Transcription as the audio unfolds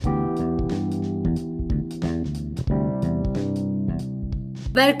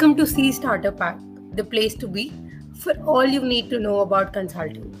Welcome to C Starter Pack, the place to be for all you need to know about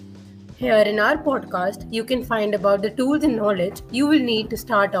consulting. Here in our podcast, you can find about the tools and knowledge you will need to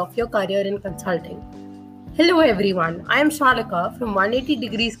start off your career in consulting. Hello everyone, I am Shalaka from 180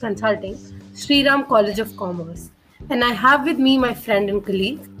 Degrees Consulting, Sriram College of Commerce, and I have with me my friend and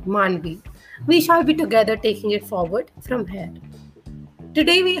colleague, Manvi. We shall be together taking it forward from here.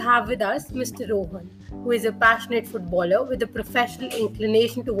 Today we have with us Mr. Rohan, who is a passionate footballer with a professional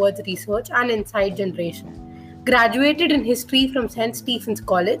inclination towards research and insight generation. Graduated in history from St. Stephen's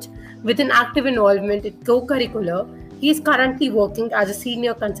College with an active involvement in co-curricular, he is currently working as a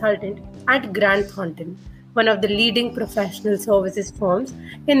senior consultant at Grant Thornton, one of the leading professional services firms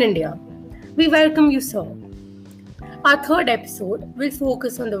in India. We welcome you, sir. Our third episode will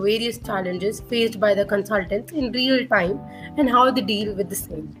focus on the various challenges faced by the consultants in real time and how they deal with the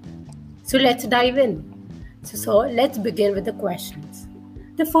same. So let's dive in. So let's begin with the questions.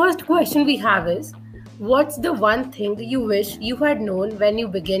 The first question we have is, what's the one thing you wish you had known when you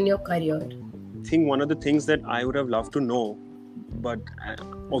began your career? I think one of the things that I would have loved to know, but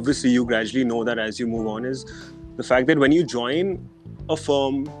obviously you gradually know that as you move on, is the fact that when you join a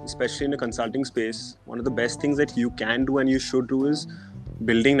firm, especially in a consulting space, one of the best things that you can do and you should do is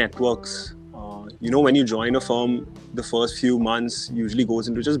building networks. When you join a firm, the first few months usually goes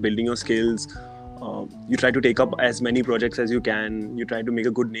into just building your skills. You try to take up as many projects as you can. You try to make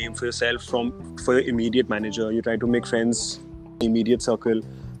a good name for yourself for your immediate manager. You try to make friends, immediate circle,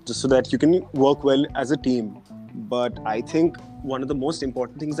 just so that you can work well as a team. But I think one of the most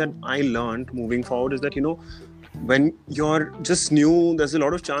important things that I learned moving forward is that, when you're just new, there's a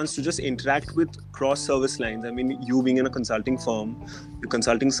lot of chance to just interact with cross-service lines. I mean, you being in a consulting firm,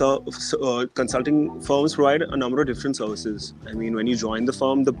 consulting firms provide a number of different services. I mean, when you join the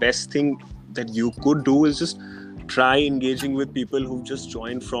firm, the best thing that you could do is just try engaging with people who've just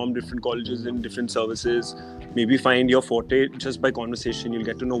joined from different colleges and different services. Maybe find your forte just by conversation. You'll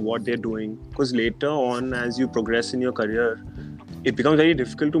get to know what they're doing. Because later on, as you progress in your career, it becomes very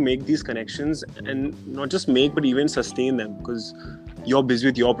difficult to make these connections and not just make, but even sustain them, because you're busy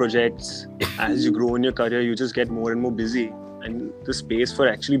with your projects. As you grow in your career, you just get more and more busy, and the space for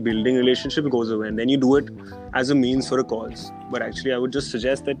actually building relationship goes away, and then you do it as a means for a cause. But actually, I would just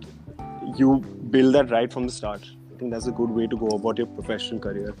suggest that you build that right from the start. I think that's a good way to go about your professional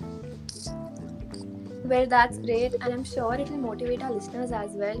career. Well, that's great, and I'm sure it will motivate our listeners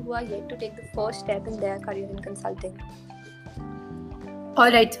as well who are yet to take the first step in their career in consulting.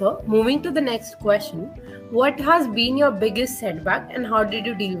 Alright, sir. Moving to the next question. What has been your biggest setback and how did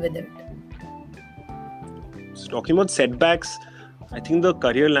you deal with it? So talking about setbacks, I think the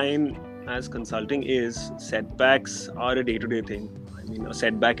career line as consulting is setbacks are a day-to-day thing. I mean, a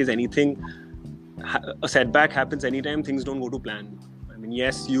setback is anything. A setback happens anytime things don't go to plan. I mean,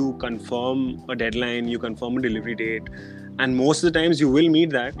 yes, you confirm a deadline, you confirm a delivery date, and most of the times you will meet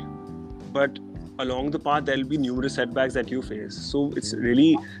that, but along the path, there'll be numerous setbacks that you face. So it's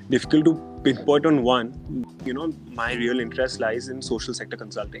really difficult to pinpoint on one. My real interest lies in social sector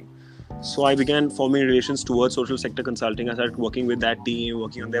consulting. So I began forming relations towards social sector consulting. I started working with that team,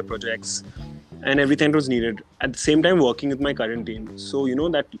 working on their projects, and everything that was needed. At the same time, working with my current team. So,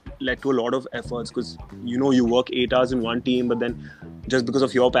 that led to a lot of efforts, because, you work 8 hours in one team, but then just because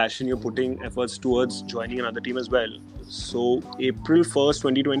of your passion, you're putting efforts towards joining another team as well. So April 1st,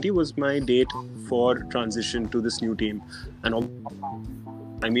 2020 was my date for transition to this new team. And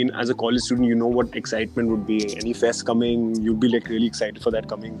I mean, as a college student, you know what excitement would be. Any fest coming, you'd be really excited for that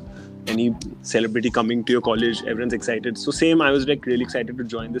coming. Any celebrity coming to your college, everyone's excited. So same, I was really excited to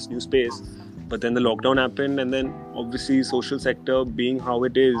join this new space. But then the lockdown happened, and then obviously social sector being how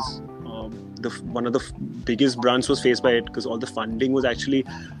it is, one of the biggest brunt was faced by it, because all the funding was actually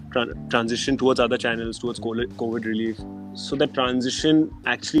transitioned towards other channels, towards COVID relief. So that transition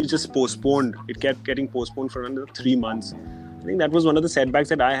actually just postponed. It kept getting postponed for another 3 months. I think that was one of the setbacks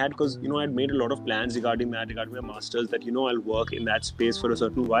that I had, because, I'd made a lot of plans regarding my master's, that, I'll work in that space for a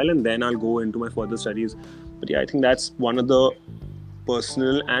certain while and then I'll go into my further studies. But yeah, I think that's one of the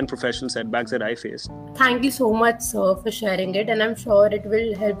personal and professional setbacks that I faced. Thank you so much, sir, for sharing it, and I'm sure it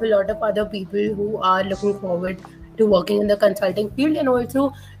will help a lot of other people who are looking forward to working in the consulting field. And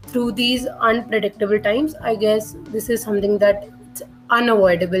also through these unpredictable times, I guess this is something that's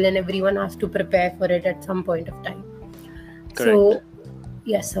unavoidable and everyone has to prepare for it at some point of time. Correct. So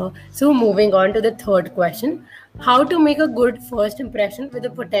yes, sir. So moving on to the third question, how to make a good first impression with a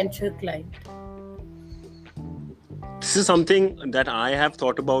potential client? This is something that I have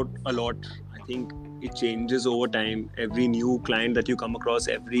thought about a lot. I think it changes over time. Every new client that you come across,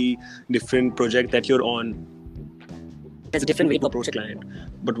 every different project that you're on, there's a different way to approach it. Client.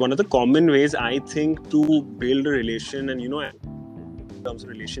 But one of the common ways I think to build a relation, and in terms of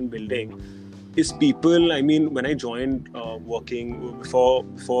relation building, is people. I mean, when I joined working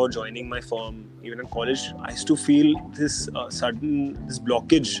before joining my firm, even in college, I used to feel this this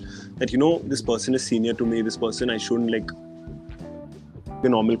blockage that this person is senior to me. This person I shouldn't a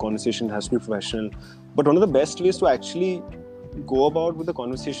normal conversation, has to be professional. But one of the best ways to actually go about with the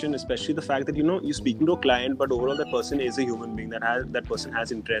conversation, especially the fact that you're speaking to a client, but overall that person is a human being, that person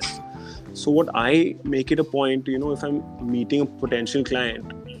has interests. So what I make it a point, if I'm meeting a potential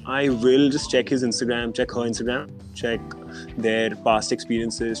client, I will just check his Instagram, check her Instagram, check their past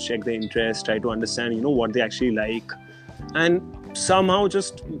experiences, check their interests, try to understand what they actually like, and somehow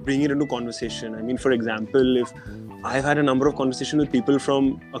just bring it into conversation. I mean, for example, if I've had a number of conversations with people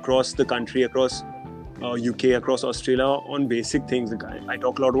from across the country, across UK, across Australia, on basic things. I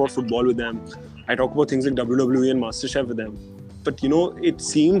talk a lot about football with them. I talk about things like WWE and MasterChef with them. But it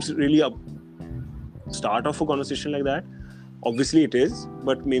seems really a start of a conversation like that. Obviously it is,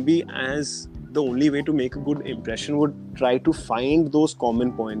 but maybe as the only way to make a good impression would try to find those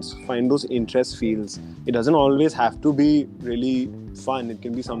common points, find those interest fields. It doesn't always have to be really fun. It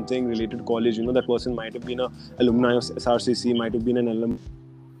can be something related to college. That person might have been an alumni of SRCC, might have been an alum.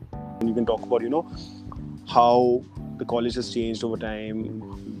 And you can talk about, how the college has changed over time.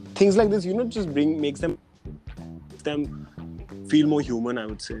 Things like this, just makes them feel more human, I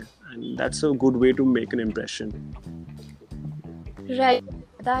would say. And that's a good way to make an impression. Right.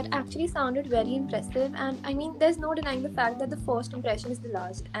 That actually sounded very impressive, and I mean, there's no denying the fact that the first impression is the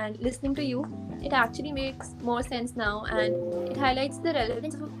last. And listening to you, it actually makes more sense now, and it highlights the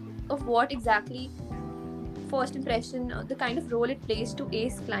relevance of what exactly first impression, the kind of role it plays to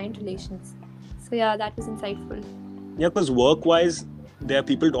ace client relations. So yeah, that was insightful. Yeah, because work-wise, there are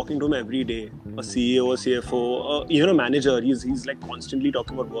people talking to him every day. A CEO, a CFO, even a manager. He's constantly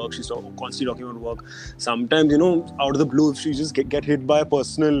talking about work. She's constantly talking about work. Sometimes, out of the blue, if she just get hit by a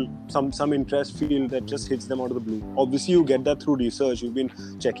personal, some interest field that just hits them out of the blue. Obviously, you get that through research. You've been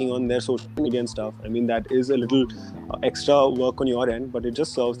checking on their social media and stuff. I mean, that is a little extra work on your end, but it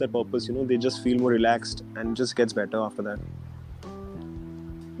just serves that purpose. They just feel more relaxed and just gets better after that.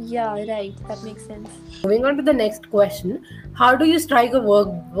 Yeah, right. That makes sense. Moving on to the next question. How do you strike a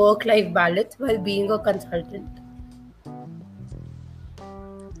work-life balance while being a consultant? I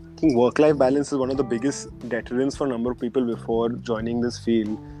think work-life balance is one of the biggest deterrents for a number of people before joining this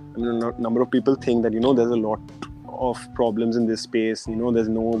field. I mean, a number of people think that, there's a lot of problems in this space. There's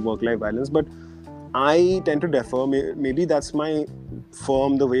no work-life balance. But I tend to differ. Maybe that's my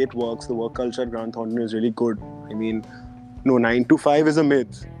firm, the way it works. The work culture at Grant Thornton is really good. I mean, 9 to 5 is a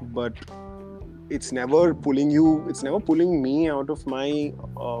myth, but it's never pulling me out of my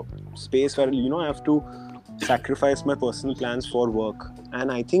space where, I have to sacrifice my personal plans for work.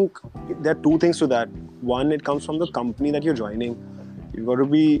 And I think there are two things to that. One, it comes from the company that you're joining. You've got to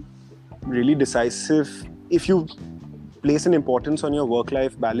be really decisive. If you place an importance on your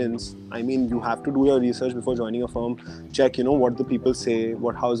work-life balance, I mean, you have to do your research before joining a firm. Check, what the people say,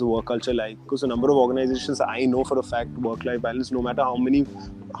 how's the work culture like. Because a number of organizations, I know for a fact, work-life balance, no matter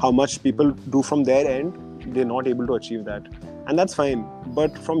how much people do from their end, they're not able to achieve that. And that's fine.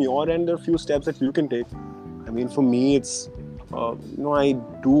 But from your end, there are a few steps that you can take. I mean, for me, it's,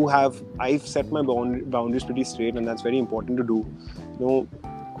 I've set my boundaries pretty straight, and that's very important to do.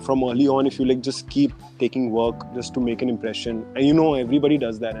 From early on, if you just keep taking work just to make an impression, and everybody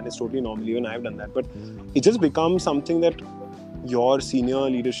does that, and it's totally normal. Even I've done that, but it just becomes something that your senior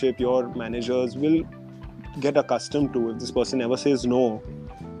leadership, your managers will get accustomed to. If this person never says no,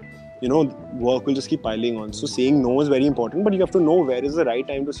 work will just keep piling on. So saying no is very important, but you have to know where is the right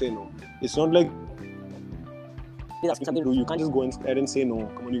time to say no. It's not like that's something to do. You can't just go ahead and say no.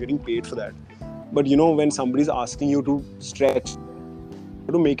 Come on, you're getting paid for that. But when somebody's asking you to stretch,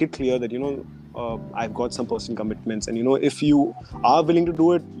 to make it clear that I've got some personal commitments, and if you are willing to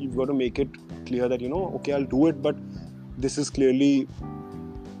do it, you've got to make it clear that okay, I'll do it, but this is clearly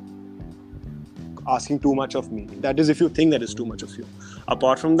asking too much of me. That is if you think that is too much of you.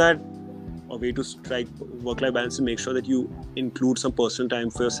 Apart from that, a way to strike work-life balance is make sure that you include some personal time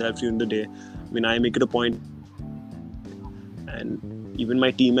for yourself during the day. I mean, I make it a point, and even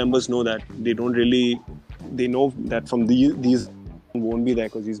my team members know that. They know that from these won't be there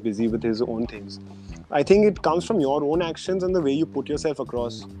because he's busy with his own things. I think it comes from your own actions and the way you put yourself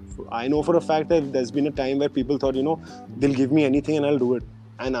across. I know for a fact that there's been a time where people thought, they'll give me anything and I'll do it.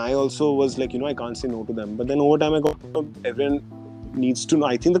 And I also was like, I can't say no to them. But then over time I got, everyone needs to know.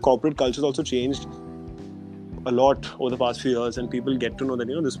 I think the corporate culture has also changed a lot over the past few years, and people get to know that,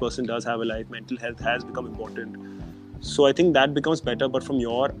 this person does have a life. Mental health has become important. So I think that becomes better, but from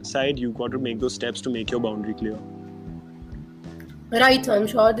your side, you've got to make those steps to make your boundary clear. Right, so I'm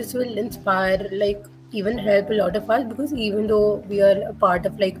sure this will inspire, like, even help a lot of us, because even though we are a part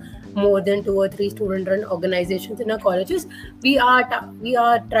of like more than 2 or 3 student-run organizations in our colleges, we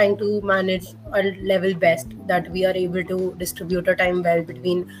are trying to manage our level best, that we are able to distribute our time well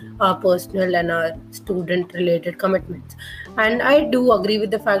between our personal and our student-related commitments. And I do agree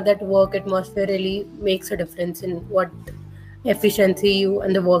with the fact that work atmosphere really makes a difference in what efficiency you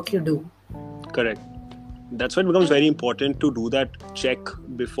and the work you do. Correct. That's why it becomes very important to do that check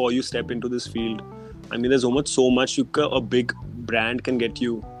before you step into this field. I mean, there's so much a big brand can get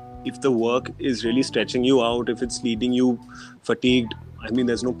you. If the work is really stretching you out, if it's leaving you fatigued, I mean,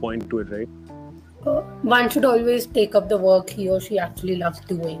 there's no point to it, right? One should always take up the work he or she actually loves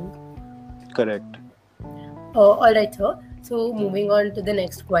doing. Correct. All right, sir. So moving on to the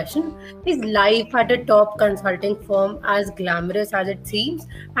next question. Is life at a top consulting firm as glamorous as it seems?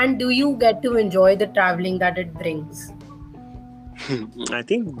 And do you get to enjoy the traveling that it brings? I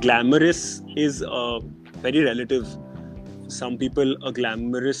think glamorous is very relative. Some people, a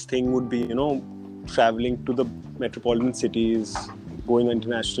glamorous thing would be, traveling to the metropolitan cities, going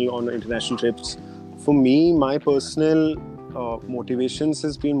on international trips. For me, my personal motivations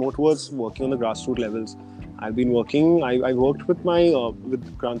has been more towards working on the grassroots levels. I've been working. I worked with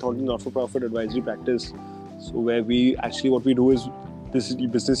with Grant Thornton not-for-profit advisory practice. So where what we do is this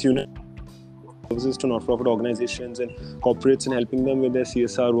business unit services to not-for-profit organizations and corporates and helping them with their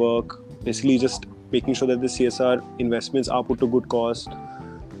CSR work. Basically, just making sure that the CSR investments are put to good cost,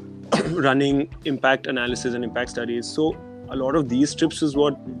 running impact analysis and impact studies. So a lot of these trips is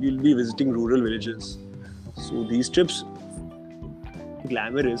what we'll be visiting rural villages. So these trips,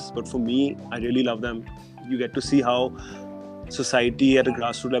 glamorous, but for me, I really love them. You get to see how society at a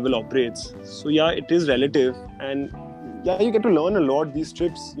grassroots level operates. So yeah, it is relative, and yeah, you get to learn a lot. These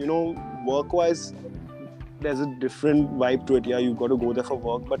trips, work-wise, there's a different vibe to it. Yeah, you've got to go there for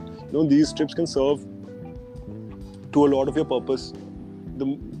work, but these trips can serve to a lot of your purpose.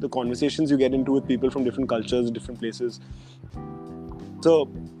 The conversations you get into with people from different cultures, different places. So,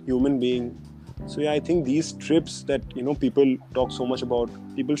 human being. So yeah, I think these trips that people talk so much about,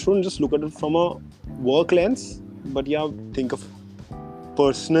 people shouldn't just look at it from a work lens, but yeah, think of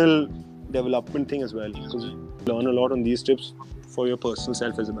personal development thing as well, because you learn a lot on these trips for your personal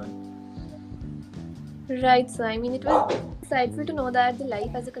self as well. Right, so I mean, it was insightful to know that the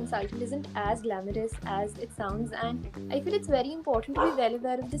life as a consultant isn't as glamorous as it sounds, and I feel it's very important to be well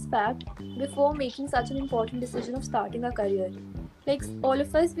aware of this fact before making such an important decision of starting a career. Like, all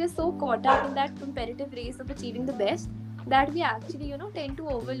of us, we are so caught up in that competitive race of achieving the best that we actually, tend to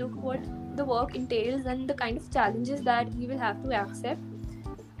overlook what the work entails and the kind of challenges that we will have to accept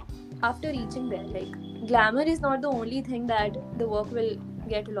after reaching there. Like, glamour is not the only thing that the work will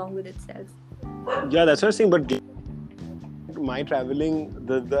get along with itself. Yeah, that's what I'm saying. But my traveling,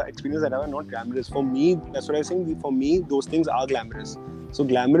 the experience that I have, not glamorous. For me, that's what I'm saying. For me, those things are glamorous. So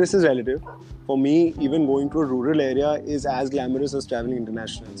glamorous is relative. For me, even going to a rural area is as glamorous as traveling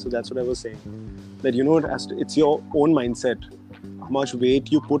international. So that's what I was saying. That it's your own mindset. How much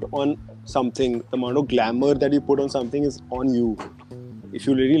weight you put on something, the amount of glamour that you put on something is on you. If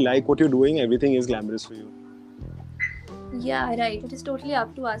you really like what you're doing, everything is glamorous for you. Yeah, right. It is totally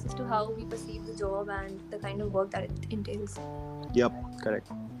up to us as to how we perceive the job and the kind of work that it entails. Yep,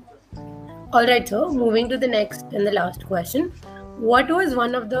 correct. All right, so moving to the next and the last question. What was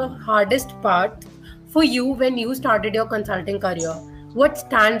one of the hardest parts for you when you started your consulting career? What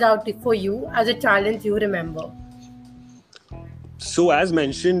stands out for you as a challenge you remember? So as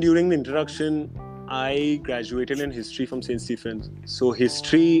mentioned during the introduction, I graduated in history from St. Stephen's. So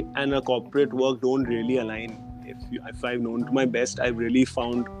history and a corporate work don't really align. If I've known to my best, I've really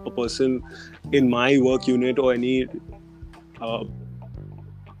found a person in my work unit or any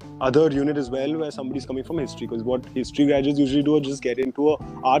other unit as well where somebody's coming from history. Because what history graduates usually do is just get into a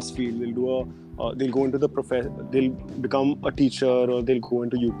arts field. They'll go into they'll become a teacher, or they'll go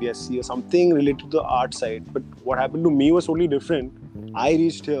into UPSC or something related to the art side. But what happened to me was totally different. I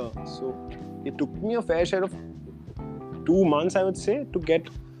reached here, so it took me a fair share of 2 months, I would say, to get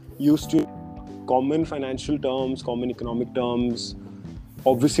used to common financial terms, common economic terms.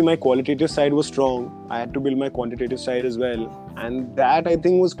 Obviously, my qualitative side was strong. I had to build my quantitative side as well. And that, I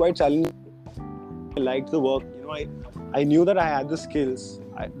think, was quite challenging. I liked the work. I knew that I had the skills.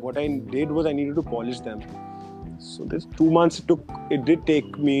 What I did was I needed to polish them. So this 2 months, it did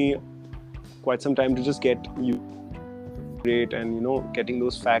take me quite some time to just get used to it and, getting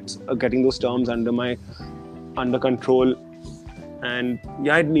those facts, getting those terms under control. And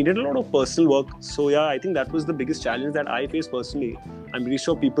yeah, it needed a lot of personal work. So yeah, I think that was the biggest challenge that I faced personally. I'm pretty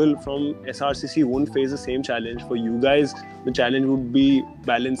sure people from SRCC won't face the same challenge. For you guys, the challenge would be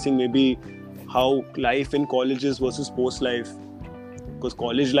balancing maybe how life in college is versus post life. Because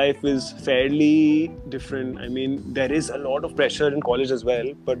college life is fairly different. I mean, there is a lot of pressure in college as well,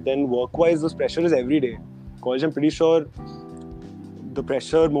 but then work-wise, this pressure is every day. College, I'm pretty sure the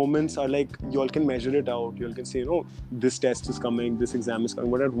pressure moments are like, you all can measure it out. You all can say, you know, this test is coming, this exam is coming.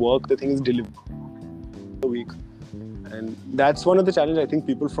 But at work, the thing is delivered a week. And that's one of the challenges I think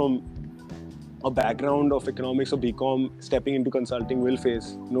people from a background of economics or BCom stepping into consulting will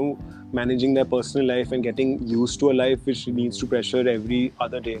face. You know, managing their personal life and getting used to a life which needs to pressure every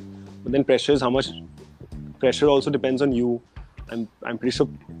other day. But then pressure is how much pressure also depends on you. I'm pretty sure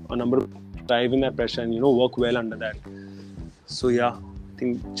a number of thrive in that pressure and, you know, work well under that. So yeah, I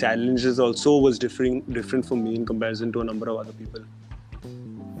think challenges also was different for me in comparison to a number of other people.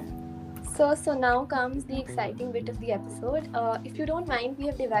 So now comes the exciting bit of the episode. If you don't mind, we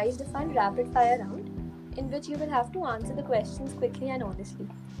have devised a fun rapid fire round in which you will have to answer the questions quickly and honestly.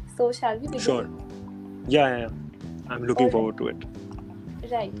 So shall we begin? Sure. Yeah. I'm looking forward to it.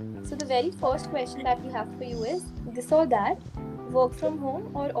 Right. So the very first question that we have for you is this or that, work from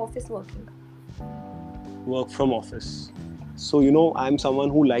home or office working? Work from office. So, you know, I'm someone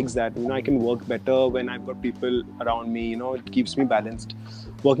who likes that. You know, I can work better when I've got people around me. You know, it keeps me balanced.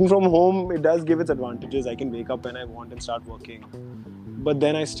 Working from home, it does give its advantages. I can wake up when I want and start working. But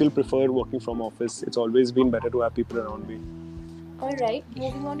then I still prefer working from office. It's always been better to have people around me. All right.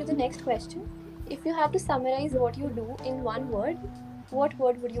 Moving on to the next question. If you had to summarize what you do in one word, what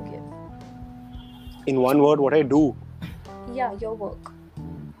word would you give? In one word, what I do? Yeah, your work.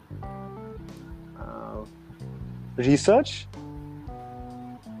 Research.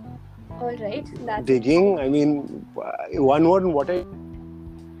 All right. That's Digging. I mean, one word and what I...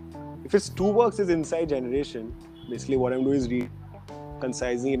 If it's two works, is insight generation. Basically, what I'm doing is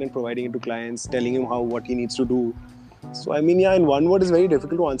concising it and providing it to clients, telling him what he needs to do. So, I mean, yeah, in one word, it's very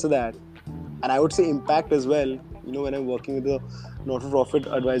difficult to answer that. And I would say impact as well. You know, when I'm working with the not-for-profit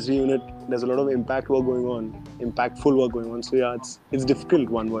advisory unit, there's a lot of impact work going on, impactful work going on. So yeah, it's difficult,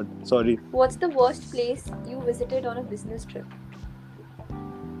 one word. Sorry. What's the worst place you visited on a business trip?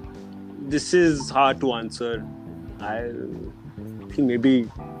 This is hard to answer. I think maybe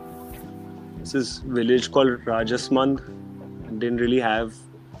this village called Rajasmand didn't really have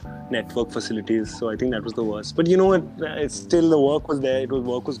network facilities, so I think that was the worst. But you know what? It's still, the work was there.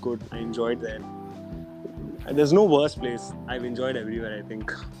 Work was good. I enjoyed there. There's no worst place. I've enjoyed everywhere, I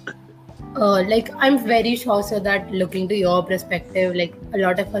think. I'm very sure, sir, that looking to your perspective, like a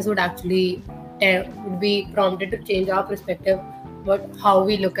lot of us would actually would be prompted to change our perspective about how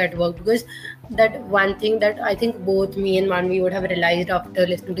we look at work, because that one thing that I think both me and Manvi would have realized after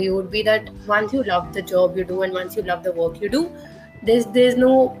listening to you would be that once you love the job you do and once you love the work you do, there's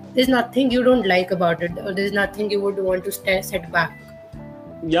nothing you don't like about it, or there's nothing you would want to set back.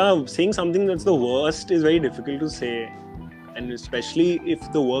 Yeah, saying something that's the worst is very difficult to say, and especially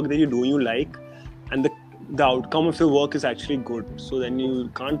if the work that you do you like and the outcome of your work is actually good. So then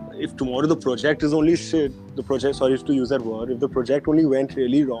you can't, if tomorrow the project is only shit, sorry to use that word, if the project only went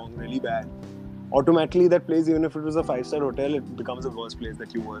really wrong, really bad, automatically that place, even if it was a 5-star hotel, it becomes the worst place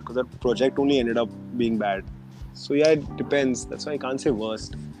that you work because that project only ended up being bad. So yeah, it depends. That's why I can't say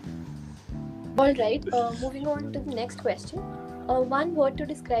worst. All right, moving on to the next question. One word to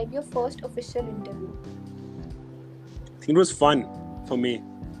describe your first official interview. I think it was fun for me.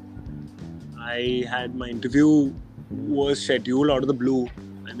 I had my interview was scheduled out of the blue.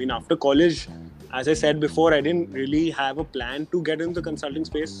 I mean, after college, as I said before, I didn't really have a plan to get into the consulting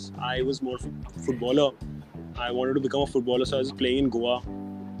space. I was more footballer. I wanted to become a footballer, so I was playing in Goa.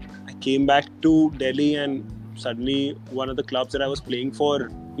 I came back to Delhi and suddenly one of the clubs that I was playing for,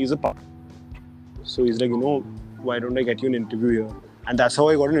 he's a partner. So he's like, you know, why don't I get you an interview here? And that's how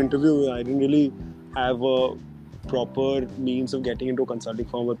I got an interview. I didn't really have a proper means of getting into a consulting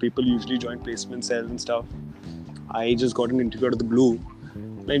firm where people usually join placement cells and stuff. I just got an interview out of the blue.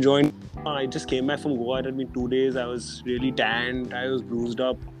 I joined. I just came back from Goa. It had been 2 days. I was really tanned. I was bruised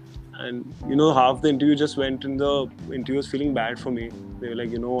up. And, you know, half the interview just went in the interview was feeling bad for me. They were like,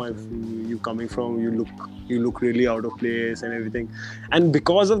 you know, you coming from, you look really out of place and everything. And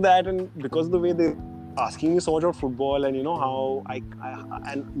because of that and because of the way they asking me so much about football and, you know, how I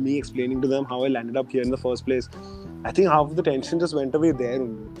and me explaining to them how I landed up here in the first place, I think half of the tension just went away there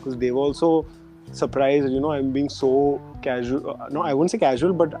because they were also surprised, you know, I'm being so casual. No, I wouldn't say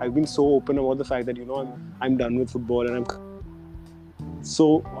casual, but I've been so open about the fact that, you know, I'm done with football and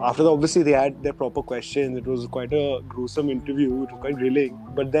So after that, obviously they had their proper questions. It was quite a gruesome interview. It was quite grilling.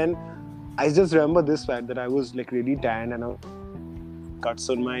 But then I just remember this fact that I was like really tan and I cuts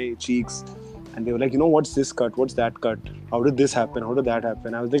on my cheeks. And they were like, what's this cut? What's that cut? How did this happen? How did that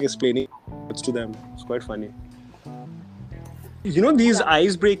happen? I was like explaining to them. It's quite funny. These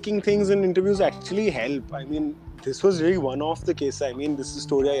ice-breaking things in interviews actually help. I mean, this was really one of the cases. I mean, this is a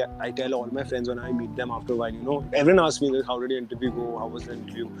story I tell all my friends when I meet them after a while. Everyone asks me, how did your interview go? How was the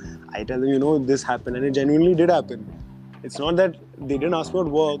interview? I tell them, this happened. And it genuinely did happen. It's not that they didn't ask me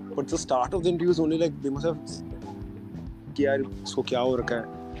about work, but the start of the interview is only like, they must have...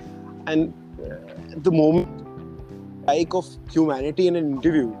 And the moment of humanity in an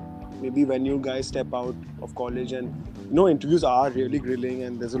interview, maybe when you guys step out of college and interviews are really grilling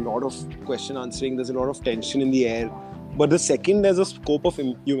and there's a lot of question answering, there's a lot of tension in the air, but the second there's a scope of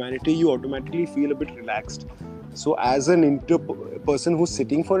humanity, you automatically feel a bit relaxed. So as an person who's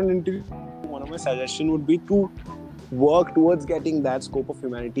sitting for an interview, one of my suggestions would be to work towards getting that scope of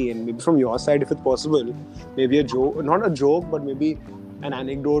humanity in. Maybe from your side, if it's possible, maybe a joke, not a joke, but maybe an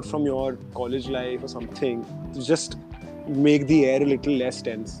anecdote from your college life or something to just make the air a little less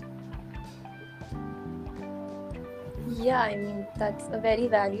tense. Yeah, I mean, that's a very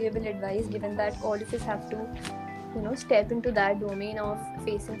valuable advice, given that all of us have to, step into that domain of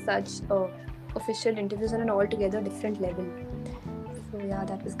facing such official interviews on an altogether different level. So yeah,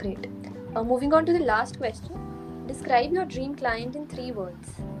 that was great. Moving on to the last question. Describe your dream client in 3 words.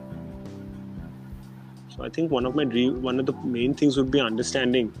 So I think one of the main things would be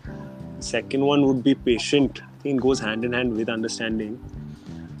understanding. The second one would be patient. I think it goes hand in hand with understanding.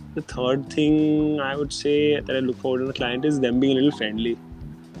 The third thing I would say that I look forward in a client is them being a little friendly.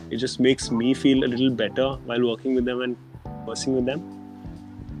 It just makes me feel a little better while working with them and conversing with them.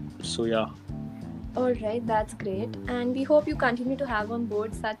 So yeah. Alright, that's great. And we hope you continue to have on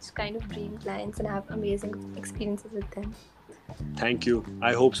board such kind of dream clients and have amazing experiences with them. Thank you.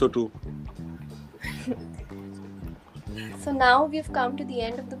 I hope so too. So now we've come to the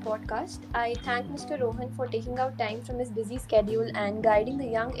end of the podcast. I thank Mr. Rohan for taking out time from his busy schedule and guiding the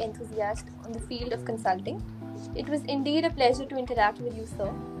young enthusiast on the field of consulting. It was indeed a pleasure to interact with you,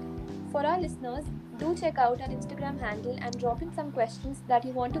 sir. For our listeners, do check out our Instagram handle and drop in some questions that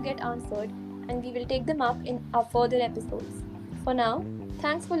you want to get answered, and we will take them up in our further episodes. For now,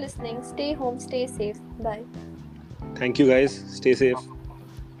 thanks for listening. Stay home, stay safe. Bye. Thank you guys. Stay safe.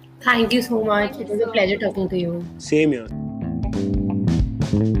 Thank you so much. It was a pleasure talking to you. Same here.